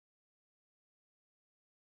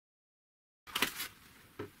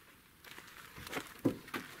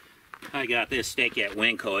I got this steak at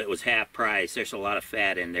Winco. It was half price. There's a lot of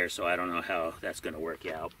fat in there, so I don't know how that's going to work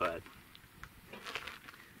out, but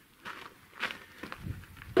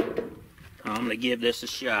I'm going to give this a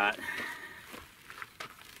shot.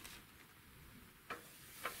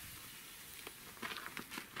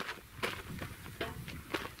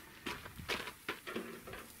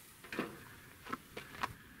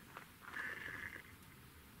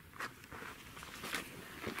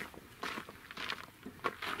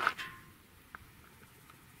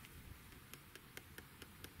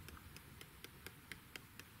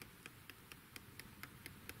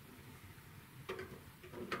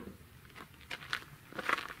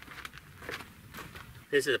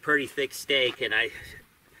 This is a pretty thick steak, and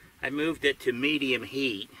I moved it to medium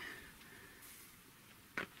heat.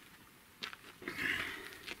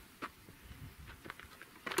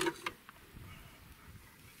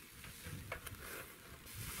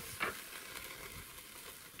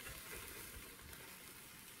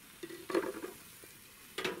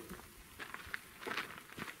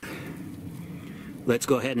 Let's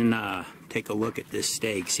go ahead and take a look at this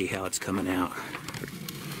steak, see how it's coming out.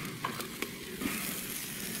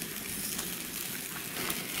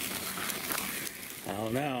 Oh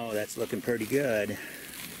no, that's looking pretty good.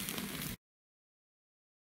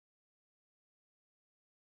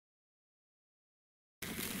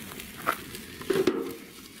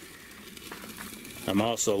 I'm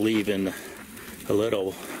also leaving a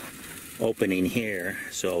little opening here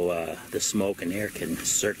so the smoke and air can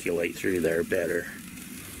circulate through there better.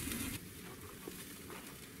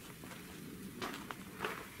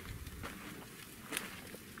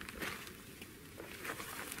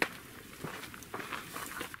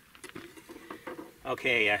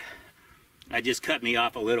 Okay, I just cut me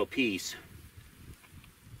off a little piece.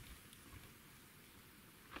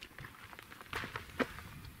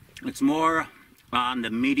 It's more on the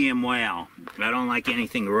medium well. I don't like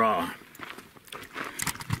anything raw.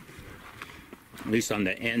 At least on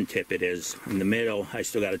the end tip it is. In the middle, I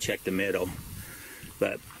still got to check the middle.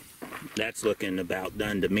 But that's looking about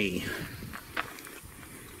done to me.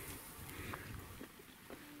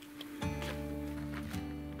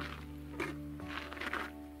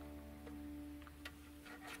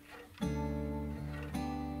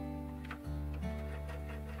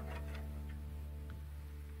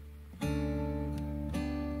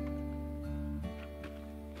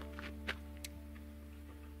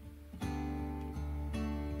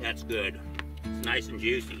 That's good. It's nice and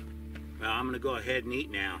juicy. Well, I'm going to go ahead and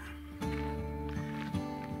eat now.